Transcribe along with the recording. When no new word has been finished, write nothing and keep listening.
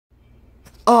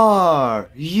Are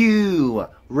you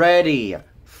ready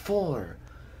for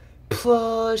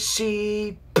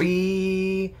Plushie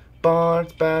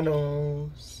Beatbox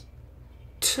Battles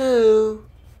 2?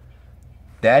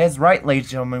 That is right, ladies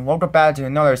and gentlemen. Welcome back to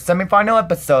another semi-final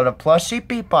episode of Plushie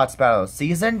Beatbox Battles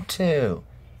Season 2.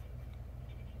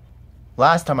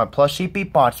 Last time on Plushie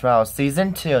Beatbox Battles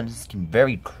Season 2, and this is getting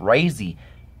very crazy.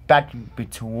 Back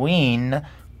between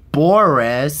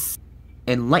Boris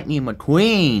and Lightning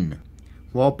McQueen.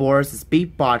 While Boris is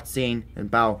beatboxing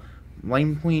about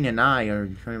Lightning McQueen and I are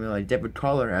trying to be like different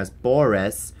color as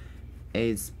Boris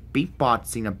is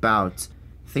beatboxing about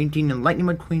thinking that Lightning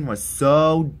McQueen was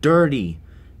so dirty.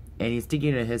 And he's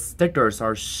thinking that his stickers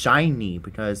are shiny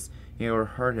because it will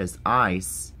hurt his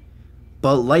eyes.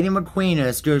 But Lightning McQueen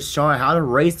is just showing how to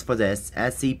race for this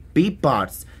as he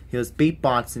beatboxed. He was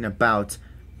beatboxing about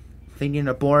thinking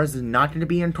that Boris is not going to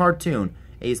be in cartoon.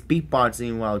 He's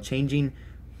beatboxing while changing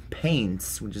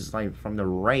paints, which is like from the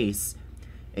race.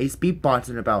 He's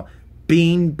beatboxing about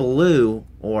being blue,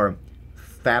 or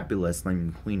fabulous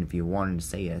Lightning McQueen if you wanted to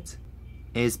say it.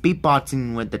 Is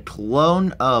beatboxing with the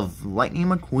clone of Lightning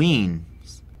McQueen.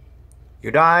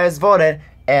 You guys voted,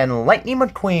 and Lightning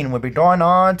McQueen will be going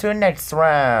on to the next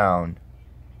round.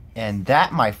 And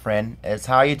that, my friend, is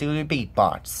how you do your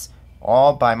beatbox.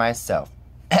 All by myself.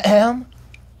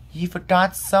 You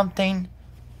forgot something?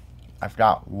 I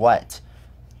forgot what?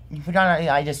 You forgot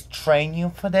I just trained you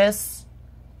for this?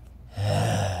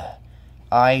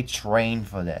 I trained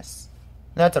for this.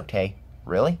 That's okay.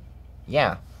 Really?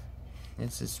 Yeah.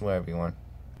 This is for everyone.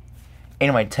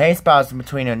 Anyway, today's battle is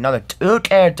between another two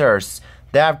characters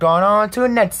that have gone on to the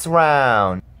next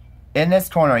round. In this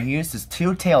corner, he uses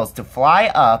two tails to fly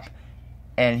up,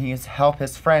 and he helps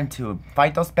his friend to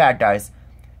fight those bad guys,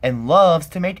 and loves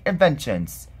to make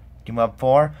inventions. Give up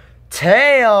for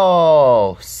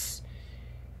Tails!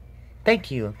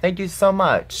 Thank you so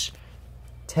much.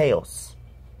 Tails,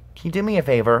 can you do me a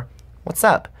favor? What's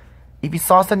up? If you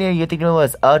saw something you think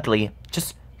was ugly,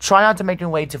 just try not to make your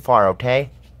way too far,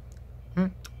 okay?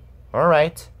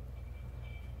 Alright.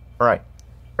 Alright.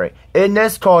 In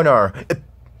this corner.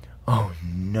 Oh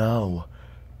no.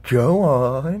 Go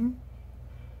on.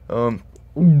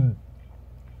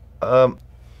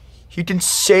 He can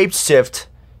shapeshift,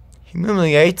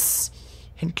 humiliates,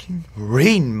 and can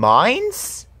read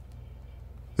minds?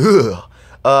 Ugh.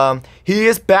 He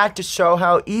is back to show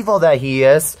how evil that he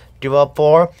is. Give up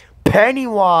for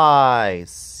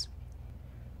Pennywise.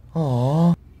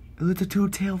 Aww. Little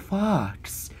two-tailed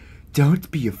fox. Don't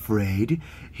be afraid.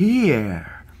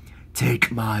 Here.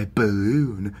 Take my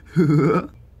balloon.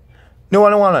 No, I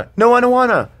don't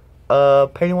wanna.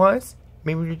 Pennywise?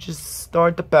 Maybe we just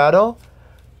start the battle?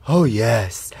 Oh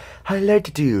yes. I like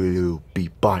to do a little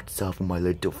beatbox of my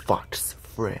little fox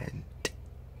friend.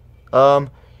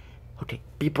 Okay,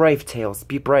 be brave, Tails,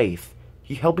 be brave.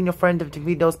 You're helping your friend to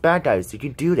defeat those bad guys. You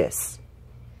can do this.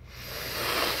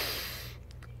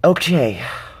 Okay.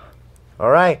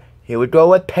 Alright, here we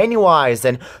go with Pennywise.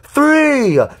 And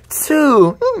 3,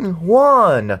 2,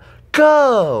 1,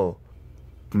 go!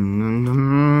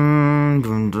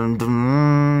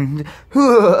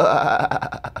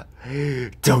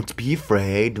 Don't be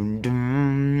afraid.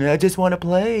 I just want to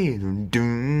play.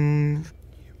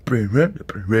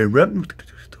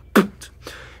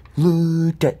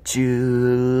 Look at you,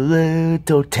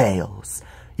 little Tails.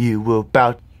 You were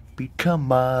about to become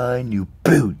my new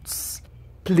boots.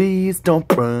 Please don't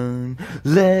burn.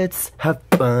 Let's have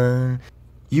fun.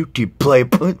 You can play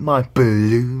with my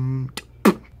balloon.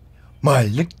 My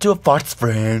little fox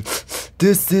friend.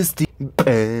 This is the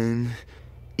end.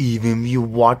 Even if you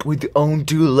walk with your own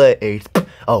 2 legs,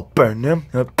 I'll burn them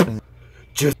up.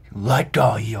 Just like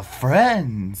all your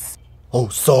friends. Oh,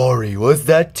 sorry, was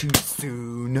that too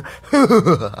soon?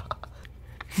 Time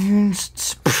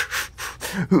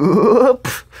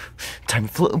to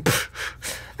flip.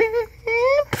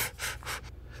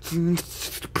 Time to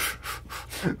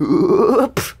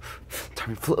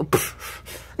flip.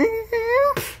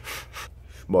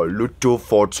 My little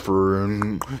fox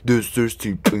friend, this is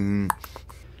the thing.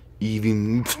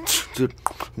 Even 2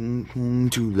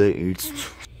 legs,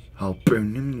 I'll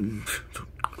burn them.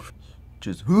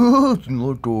 Just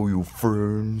like all your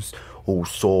friends. Oh,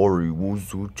 sorry,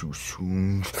 was it too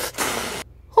soon?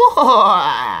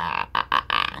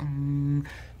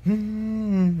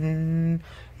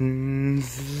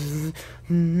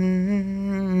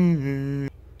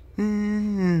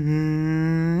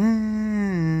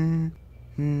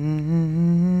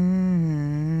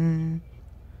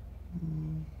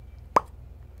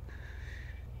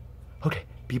 Okay,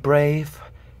 be brave.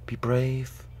 Be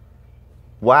brave.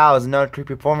 Wow, it's another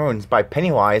creepy performance by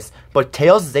Pennywise, but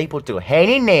Tails is able to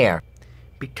hang in there.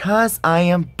 Because I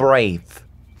am brave.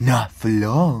 Not for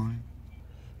long.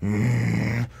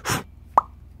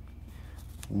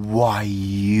 Why,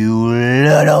 you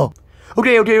little...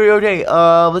 Okay,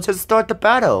 let's just start the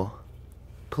battle.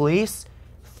 Please?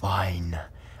 Fine.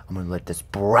 I'm gonna let this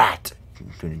brat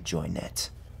join it.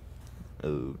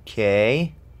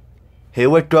 Okay. Here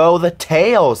we go, the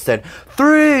Tails. Then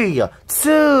 3,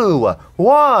 2,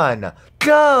 1,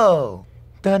 go!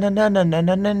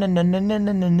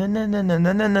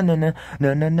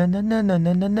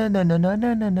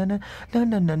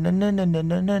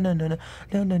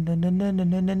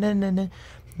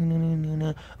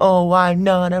 Oh, I'm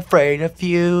not afraid of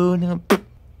you.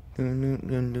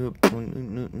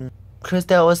 Cause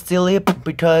that was silly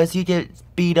because you get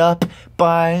beat up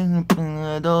by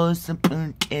those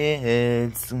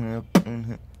kids.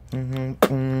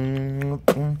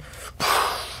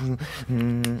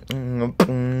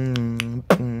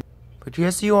 But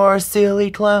yes, you are a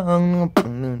silly clown.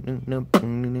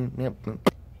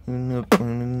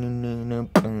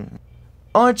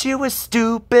 Aren't you a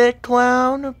stupid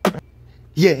clown?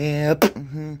 Yeah.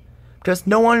 Cause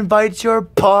no one invites your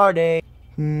party.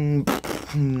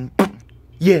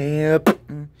 Yeah.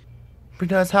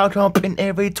 Because how come in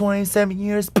every 27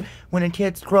 years, when a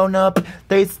kid's grown up,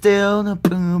 they still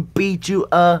beat you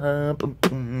up?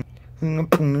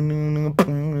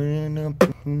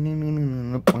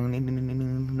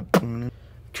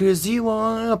 Cause you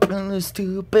are a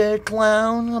stupid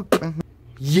clown.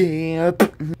 Yeah.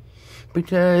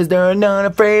 Because they're not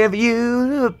afraid of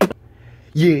you.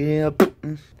 Yeah.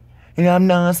 And I'm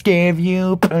not scared of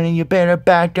you. You better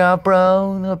back up,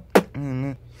 bro.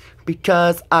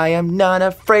 Because I am not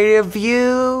afraid of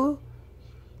you.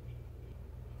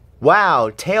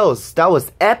 Wow, Tails, that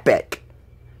was epic.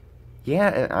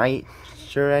 Yeah, I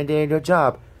did a good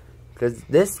job. Because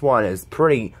this one is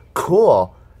pretty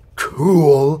cool.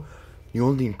 Cool? The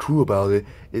only thing cool about it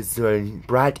is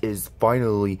Brat is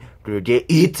finally gonna get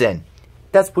eaten.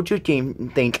 That's what you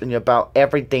thinking about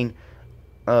everything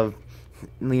of,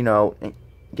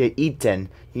 get eaten.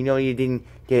 You didn't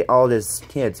get all these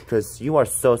kids because you are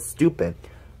so stupid.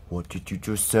 What did you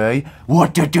just say?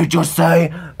 What did you just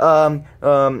say?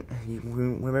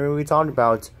 Remember we talked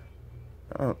about...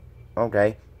 Oh,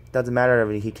 okay. Doesn't matter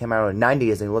if he came out in the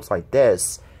 90s and he looks like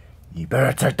this. You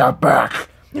better take that back.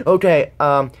 Okay,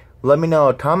 let me know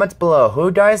in the comments below. Who do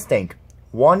you guys think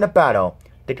won the battle?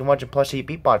 They can watch a Plushie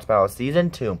Beatbox battle season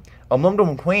 2.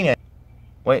 Aluminum Queen.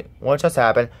 Wait, what just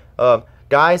happened?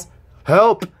 Guys,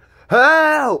 help!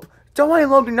 Help! Don't let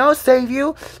Logan now save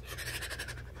you!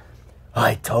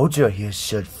 I told you he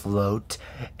should float,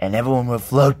 and everyone will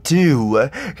float too.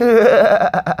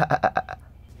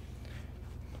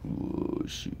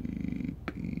 Plushie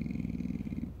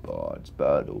Beatbox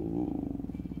battle.